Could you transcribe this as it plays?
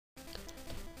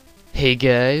Hey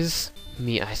guys,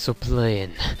 me ISO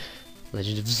playing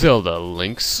Legend of Zelda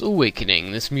Link's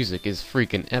Awakening. This music is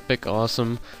freaking epic,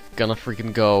 awesome. Gonna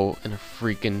freaking go in a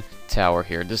freaking tower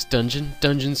here. This dungeon,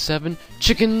 Dungeon 7,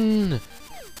 chicken!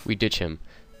 We ditch him.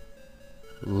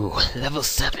 Ooh, level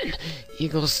 7,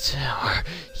 Eagle's Tower.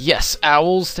 Yes,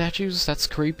 owl statues, that's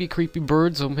creepy, creepy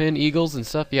birds, oh man, eagles and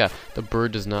stuff. Yeah, the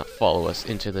bird does not follow us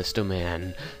into this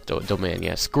domain. Domain,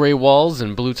 yes. Gray walls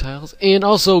and blue tiles, and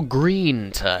also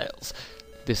green tiles.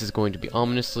 This is going to be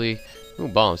ominously... Ooh,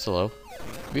 bombs, hello.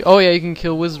 Oh yeah, you can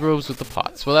kill Wizrobes with the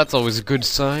pots. Well, that's always a good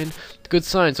sign. Good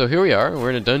sign. So here we are, we're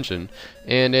in a dungeon,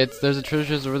 and there's a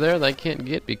treasure chest over there that I can't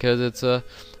get because it's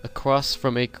across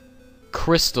from a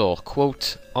crystal,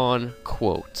 quote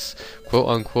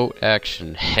unquote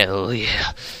action. Hell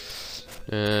yeah.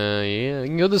 Yeah, I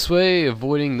can go this way,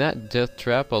 avoiding that death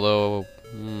trap. Although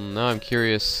now I'm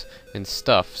curious and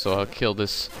stuff, so I'll kill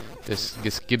this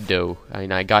Gibdo.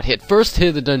 I got hit first hit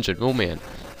of the dungeon. Oh man,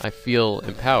 I feel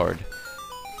empowered.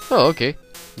 Oh, okay.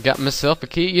 Got myself a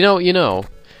key. You know.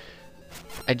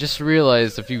 I just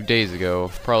realized a few days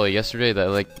ago, probably yesterday,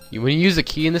 that when you use a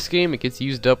key in this game, it gets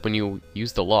used up when you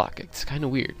use the lock. It's kind of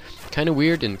weird. Kind of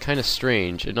weird and kind of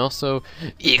strange. And also,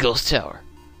 Eagle's Tower.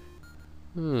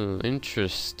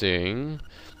 Interesting.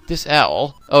 This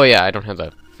owl. Oh yeah, I don't have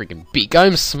that freaking beak.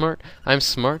 I'm smart.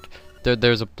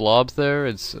 There's a blob there.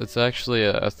 It's actually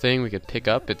a thing we could pick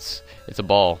up. It's a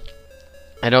ball.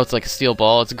 I know it's like a steel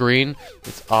ball. It's green.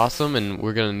 It's awesome, and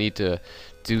we're gonna need to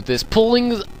do this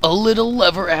pulling a little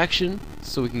lever action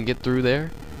so we can get through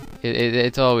there.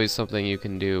 It's always something you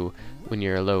can do when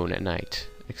you're alone at night.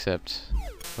 Except,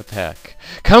 what the heck?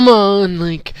 Come on,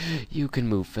 Link! You can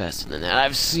move faster than that.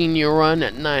 I've seen you run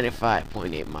at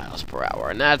 95.8 miles per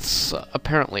hour, and that's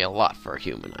apparently a lot for a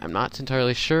human. I'm not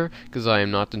entirely sure, because I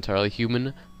am not entirely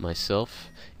human myself.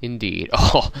 Indeed.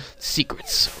 Oh,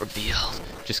 secrets revealed.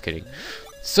 Just kidding.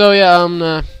 So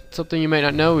yeah, something you might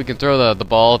not know, we can throw the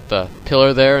ball at the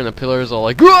pillar there, and the pillar is all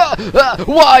like,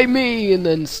 why me? And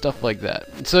then stuff like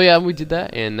that. So yeah, we did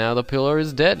that, and now the pillar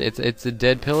is dead. It's a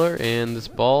dead pillar, and this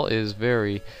ball is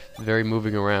very, very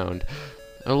moving around.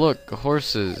 Oh look,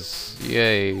 horses.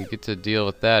 Yay, we get to deal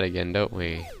with that again, don't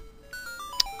we?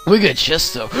 We get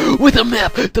chest though, with a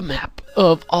map! The map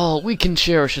of all. We can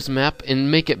cherish this map and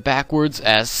make it backwards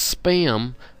as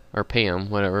spam. Or Pam,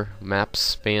 whatever.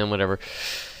 Maps, spam, whatever.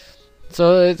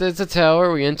 So it's a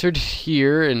tower. We entered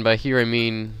here, and by here I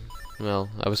mean, well,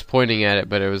 I was pointing at it,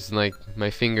 but it was like my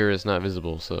finger is not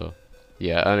visible. So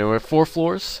yeah, I know we're at 4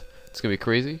 floors. It's gonna be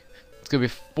crazy. It's gonna be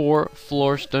 4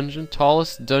 floors dungeon,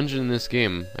 tallest dungeon in this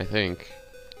game, I think.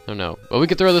 I don't know, but we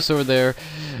could throw this over there.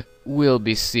 We'll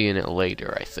be seeing it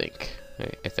later, I think.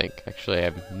 I think. Actually, I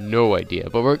have no idea,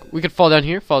 but we could fall down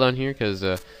here, because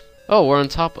oh, we're on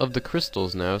top of the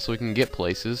crystals now, so we can get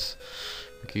places.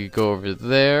 We could go over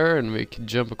there, and we could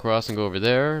jump across and go over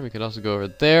there. We could also go over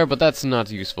there, but that's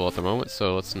not useful at the moment,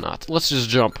 so let's not. Let's just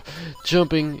jump.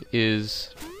 Jumping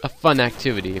is a fun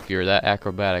activity if you're that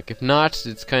acrobatic. If not,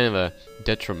 it's kind of a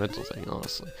detrimental thing,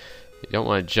 honestly. You don't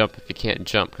want to jump if you can't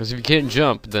jump, because if you can't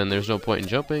jump, then there's no point in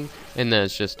jumping, and then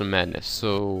it's just a madness.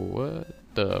 So, what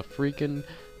the freaking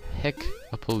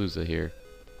heck-a-palooza here.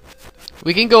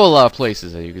 We can go a lot of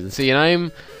places, as you can see, and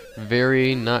I'm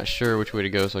very not sure which way to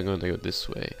go, so I'm going to go this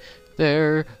way.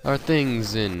 There are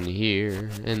things in here,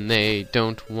 and they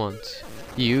don't want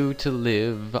you to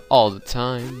live all the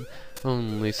time,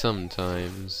 only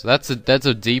sometimes. That's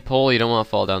a deep hole. You don't want to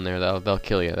fall down there. They'll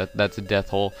kill you. That's a death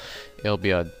hole. It'll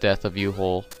be a death of you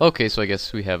hole. Okay, so I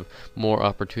guess we have more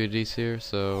opportunities here,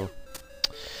 so...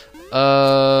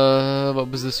 what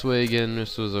was this way again?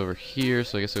 This was over here,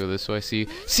 so I guess I'll go this way.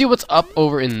 See what's up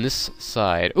over in this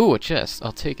side. Ooh, a chest.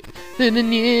 I'll take it.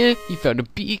 You found a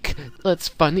beak. Let's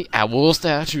find the owl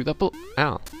statue.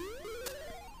 Ow.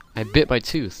 I bit my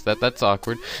tooth. That's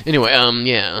awkward. Anyway,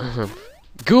 yeah.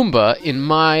 Goomba in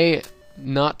my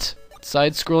not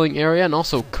side-scrolling area, and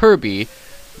also Kirby.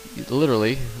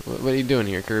 Literally, what are you doing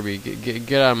here, Kirby?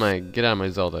 Get out of my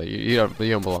Zelda. You don't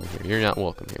belong here. You're not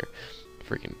welcome here.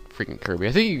 Freaking Kirby.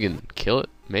 I think you can kill it,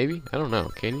 maybe? I don't know.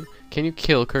 Can you? Can you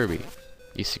kill Kirby?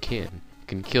 Yes, you can. You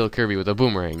can kill Kirby with a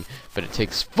boomerang, but it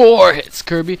takes 4 hits,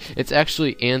 Kirby. It's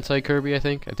actually anti-Kirby, I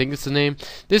think. I think it's the name.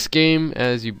 This game,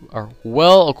 as you are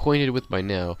well acquainted with by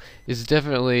now, is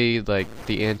definitely like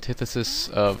the antithesis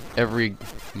of every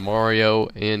Mario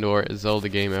and or Zelda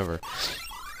game ever.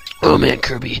 Oh man,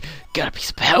 Kirby, got a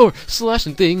piece of power.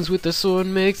 Slashing things with the sword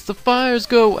makes the fires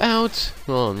go out.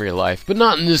 Well, in real life, but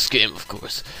not in this game, of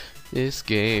course. This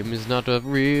game is not a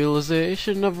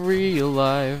realization of real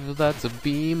life. That's a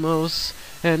BMOS,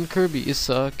 and Kirby is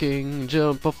sucking.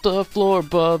 Jump off the floor,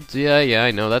 bub. Yeah,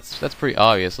 I know. That's pretty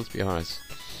obvious. Let's be honest.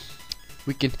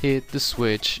 We can hit the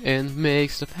switch and make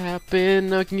stuff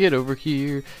happen. I can get over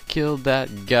here, kill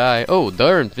that guy. Oh,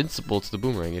 they're invincible to the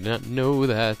boomerang. I did not know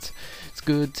that. It's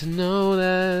good to know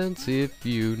that. If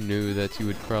you knew that, you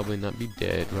would probably not be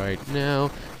dead right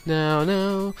now.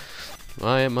 Now.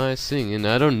 Why am I singing?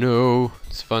 I don't know.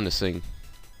 It's fun to sing.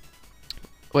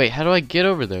 Wait, how do I get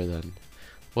over there then?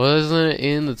 Wasn't it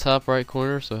in the top right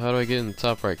corner? So how do I get in the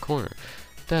top right corner?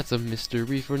 That's a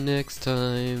mystery for next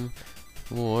time.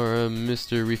 Or a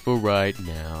mystery for right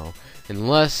now.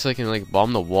 Unless I can like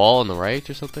bomb the wall on the right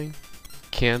or something.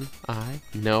 Can I?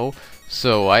 No.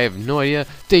 So I have no idea.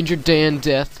 Danger Dan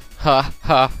death. Ha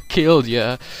ha. Killed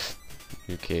ya.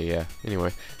 Okay, yeah.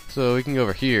 Anyway. So we can go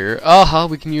over here.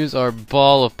 We can use our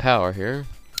ball of power here.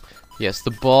 Yes,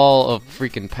 the ball of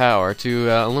freaking power to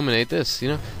eliminate this, you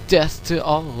know? Death to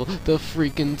all the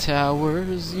freaking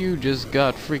towers. You just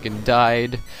got freaking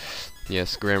died.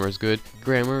 Yes, grammar is good.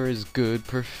 Grammar is good.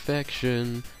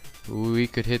 Perfection. We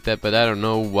could hit that, but I don't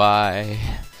know why.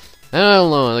 I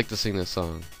don't know. I like to sing this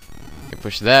song. I can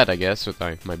push that, I guess, with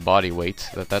my body weight.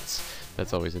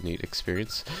 That's always a neat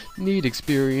experience. Neat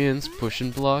experience.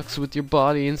 Pushing blocks with your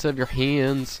body instead of your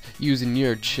hands. Using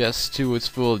your chest to its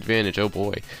full advantage. Oh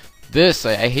boy. This,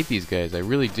 I hate these guys. I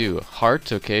really do.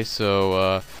 Heart. Okay,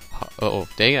 so, oh,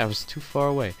 dang it. I was too far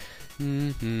away.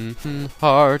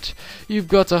 Heart, you've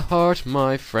got a heart,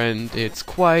 my friend. It's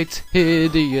quite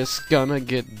hideous. Gonna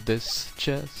get this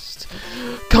chest.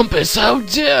 Compass, how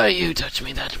dare you touch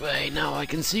me that way? Now I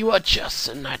can see what chests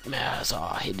and nightmares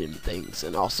are. Hidden things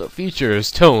and also features.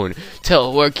 Tone,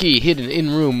 tell where key hidden in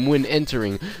room when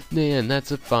entering. Man,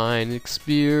 that's a fine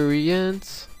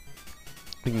experience.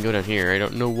 We can go down here. I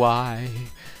don't know why.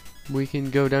 We can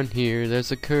go down here.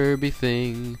 There's a Kirby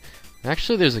thing.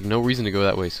 Actually, there's like no reason to go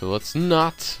that way, so let's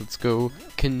not. Let's go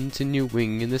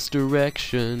continuing in this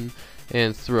direction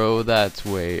and throw that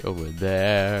way over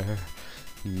there.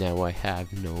 Now I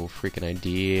have no freaking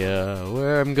idea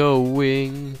where I'm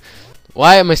going.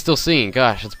 Why am I still singing?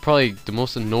 Gosh, it's probably the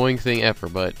most annoying thing ever,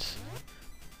 but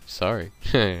sorry.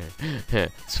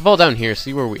 Let's fall down here,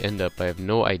 see where we end up. I have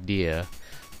no idea.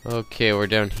 Okay, we're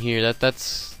down here.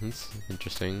 That's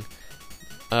interesting.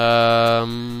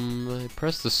 I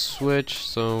pressed the switch,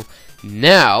 so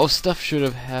now stuff should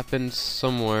have happened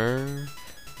somewhere.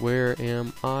 Where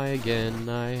am I again?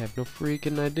 I have no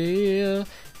freaking idea.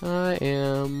 I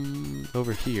am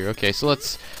over here. Okay, so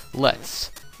let's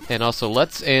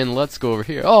go over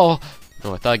here. Oh,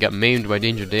 I thought I got maimed by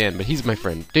Danger Dan, but he's my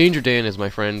friend. Danger Dan is my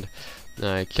friend.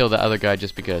 I killed that other guy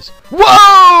just because.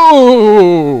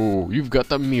 Whoa! You've got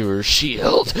the mirror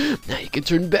shield. Now you can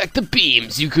turn back the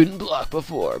beams you couldn't block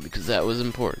before, because that was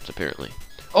important, apparently.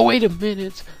 Oh, wait a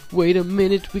minute. Wait a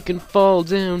minute. We can fall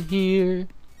down here.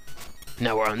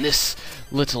 Now we're on this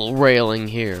little railing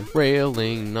here.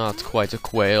 Railing, not quite a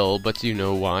quail, but you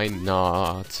know why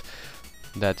not.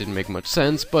 That didn't make much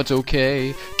sense, but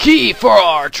okay. Key for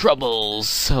our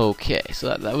troubles! Okay,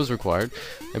 so that was required.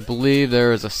 I believe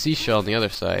there is a seashell on the other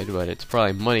side, but it's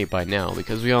probably money by now,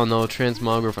 because we all know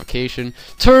transmogrification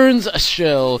turns a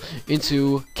shell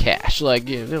into cash. Like,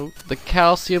 you know, the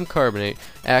calcium carbonate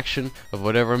action of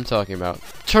whatever I'm talking about.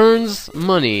 Turns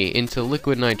money into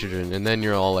liquid nitrogen, and then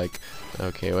you're all like,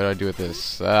 okay, what do I do with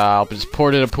this? I'll just pour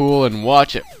it in a pool and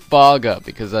watch it fog up,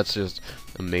 because that's just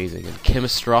amazing. And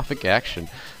chemistrophic action.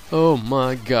 Oh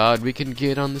my god, we can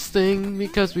get on this thing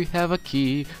because we have a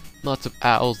key. Lots of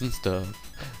owls and stuff.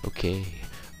 Okay.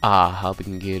 How we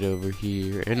can get over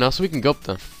here. And also we can go up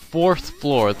the 4th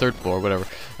floor, 3rd floor, whatever.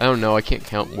 I don't know, I can't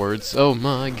count words. Oh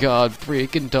my god,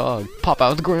 freaking dog. Pop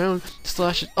out of the ground,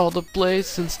 slash it all the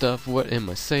place and stuff. What am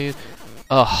I saying?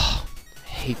 Oh, I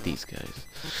hate these guys.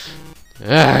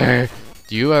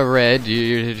 You are red,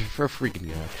 you're a freaking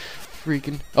guy.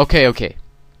 Okay.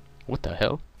 What the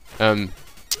hell?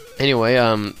 Anyway,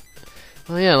 oh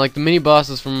yeah, like the mini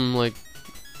bosses from like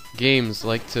games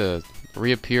like to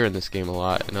reappear in this game a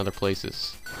lot in other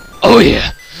places. Oh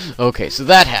yeah! Okay, so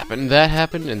that happened,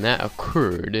 and that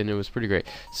occurred, and it was pretty great.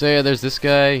 So yeah, there's this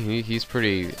guy, he's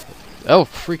pretty... Oh,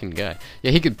 freaking guy.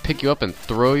 Yeah, he could pick you up and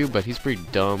throw you, but he's pretty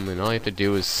dumb, and all you have to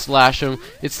do is slash him.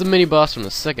 It's the mini boss from the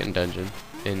 2nd dungeon.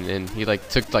 And he like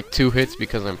took like 2 hits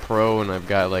because I'm pro and I've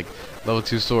got like level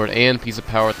 2 sword and piece of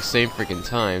power at the same freaking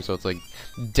time, so it's like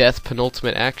death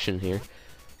penultimate action here.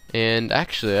 And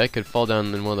actually, I could fall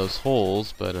down in one of those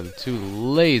holes, but I'm too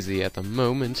lazy at the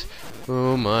moment.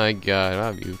 Oh my god,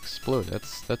 how have you exploded?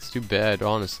 That's too bad,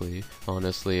 honestly.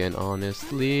 Honestly,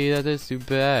 that is too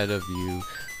bad of you.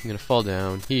 I'm gonna fall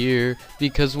down here,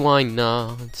 because why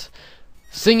not?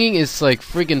 Singing is like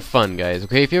freaking fun, guys,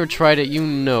 okay? If you ever tried it, you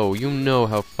know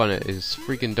how fun it is.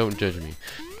 Freaking don't judge me.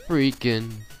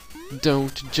 Freaking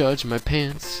don't judge my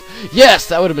pants. Yes,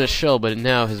 that would have been a shell, but it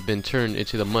now has been turned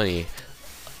into the money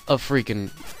of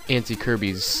freaking Auntie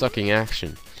Kirby's sucking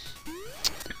action.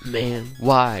 Man,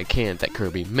 why can't that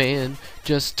Kirby man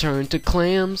just turn to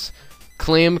clams?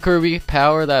 Clam Kirby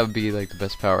power, that would be like the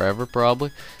best power ever,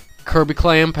 probably. Kirby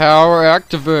clam power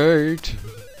activate.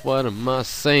 What am I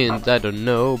saying? I don't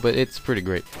know, but it's pretty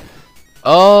great.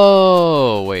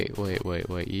 Oh, wait.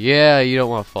 Yeah, you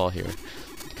don't want to fall here,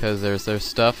 because there's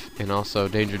stuff, and also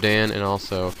Danger Dan, and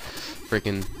also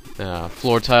freaking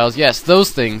floor tiles. Yes, those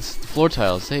things, floor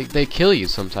tiles, they kill you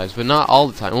sometimes, but not all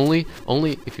the time.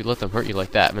 Only if you let them hurt you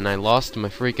like that. And I lost my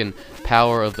freaking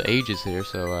power of the ages here,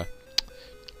 so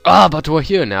but we're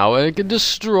here now, and I can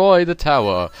destroy the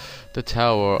tower. The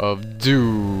Tower of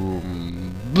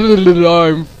Doom.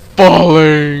 I'm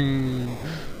falling.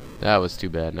 That was too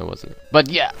bad, no, wasn't it? But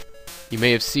yeah, you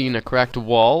may have seen a cracked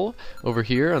wall over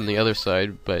here on the other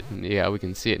side, but yeah, we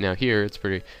can see it now here. It's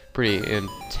pretty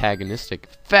antagonistic.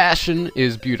 Fashion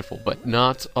is beautiful, but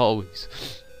not always.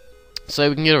 So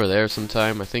we can get over there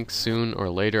sometime. I think soon or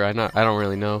later. I don't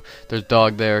really know. There's a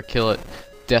dog there. Kill it.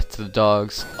 Death to the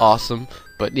dogs. Awesome.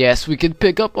 But yes, we can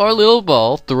pick up our little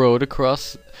ball, throw it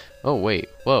across. Oh wait.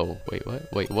 Whoa. Wait.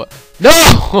 What? Wait. What?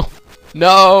 No!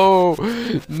 No!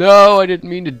 No, I didn't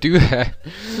mean to do that.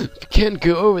 You can't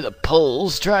go over the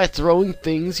poles. Try throwing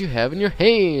things you have in your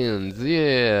hands.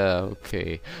 Yeah,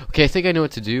 okay. Okay, I think I know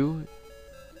what to do.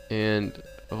 And,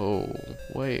 oh,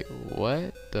 wait,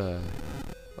 what the?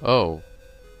 Oh,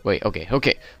 wait, okay.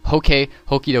 Okie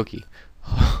dokie.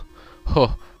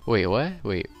 Oh, wait, what?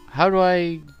 Wait, how do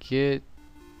I get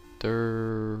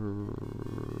there?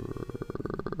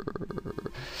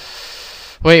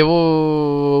 Wait,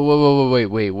 whoa, wait,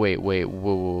 what?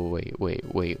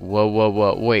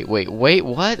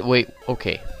 Wait,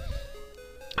 okay.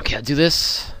 Okay, I'll do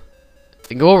this,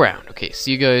 and go around. Okay,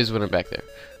 see you guys when I'm back there.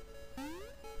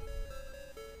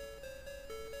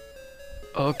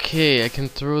 Okay, I can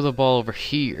throw the ball over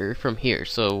here, from here,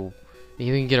 so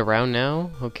you can get around now?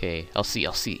 Okay, I'll see.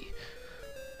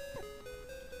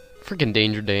 Freaking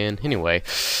Danger Dan. Anyway,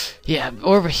 yeah,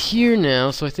 over here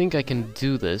now, so I think I can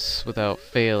do this without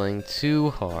failing too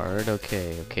hard.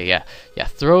 Okay, yeah,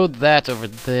 throw that over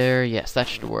there. Yes, that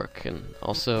should work. And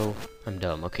also, I'm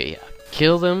dumb. Okay, yeah,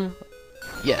 kill them.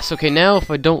 Yes, okay, now if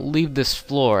I don't leave this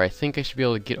floor, I think I should be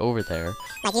able to get over there.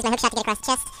 Like, use my hook shot to get across the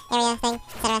chest area thing,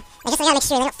 etc. Like, just so I gotta make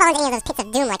sure they don't fall into any of those pits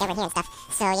of doom like over here and stuff.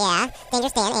 So, yeah.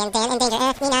 Dangerous Dan and Danger.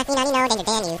 Nino, Danger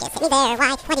Dan, you just hit me there.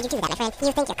 Why did you do that, my friend?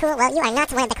 You think you're cool? Well, you are not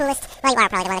one of the coolest. Well, you are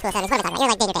probably one of the coolest enemies. What am I talking about? You're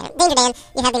like Danger Dan. Danger Dan,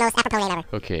 you have the most apropos name ever.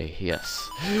 Okay, yes.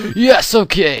 Yes,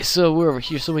 okay, so we're over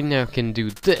here, so we now can do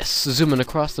this. Zooming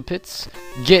across the pits.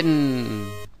 Getting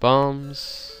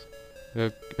bombs.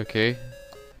 Okay.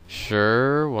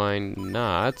 Sure, why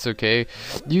not? Okay,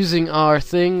 using our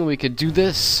thing, we could do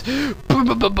this.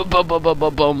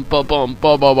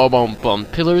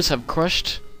 Pillars have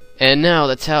crushed, and now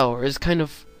the tower is kind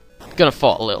of gonna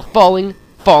fall a little. Falling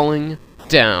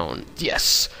down.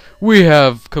 Yes, we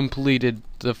have completed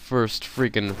the first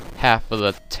freaking half of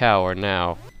the tower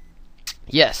now.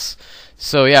 Yes.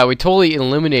 So yeah, we totally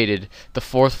eliminated the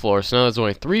 4th floor, so now there's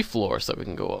only 3 floors that we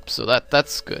can go up. So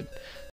that's good.